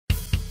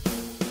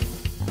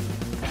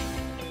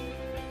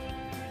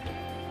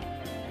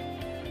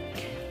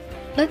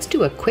Let's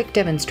do a quick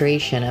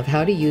demonstration of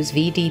how to use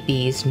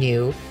VDB's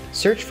new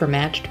Search for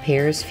Matched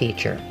Pairs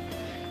feature.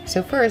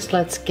 So first,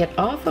 let's get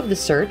off of the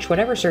search,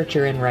 whatever search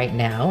you're in right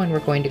now, and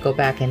we're going to go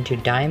back into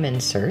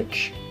Diamond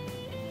Search.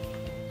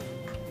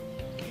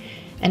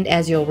 And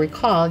as you'll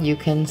recall, you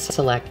can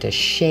select a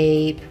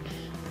shape,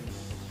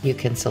 you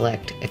can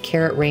select a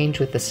carat range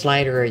with the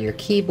slider or your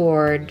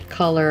keyboard,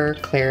 color,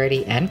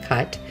 clarity, and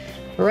cut.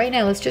 But right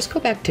now, let's just go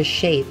back to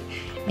shape,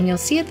 and you'll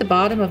see at the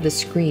bottom of the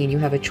screen you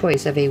have a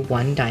choice of a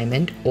 1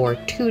 diamond or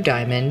 2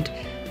 diamond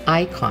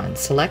icon.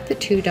 Select the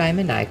 2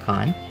 diamond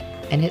icon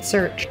and hit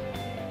search.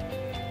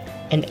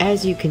 And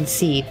as you can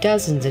see,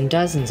 dozens and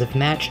dozens of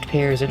matched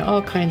pairs in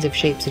all kinds of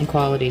shapes and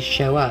qualities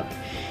show up.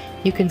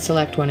 You can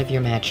select one of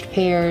your matched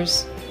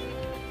pairs,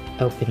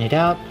 open it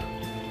up,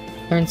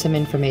 learn some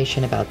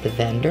information about the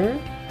vendor.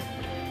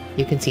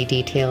 You can see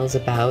details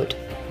about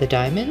the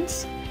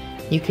diamonds.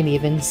 You can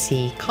even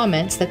see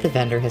comments that the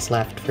vendor has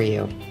left for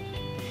you.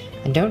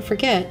 And don't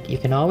forget, you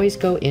can always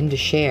go into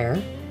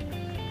Share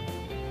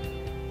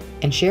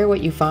and share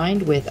what you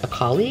find with a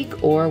colleague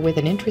or with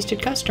an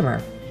interested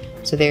customer.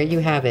 So there you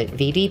have it,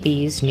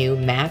 VDB's new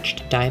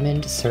Matched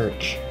Diamond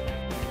Search.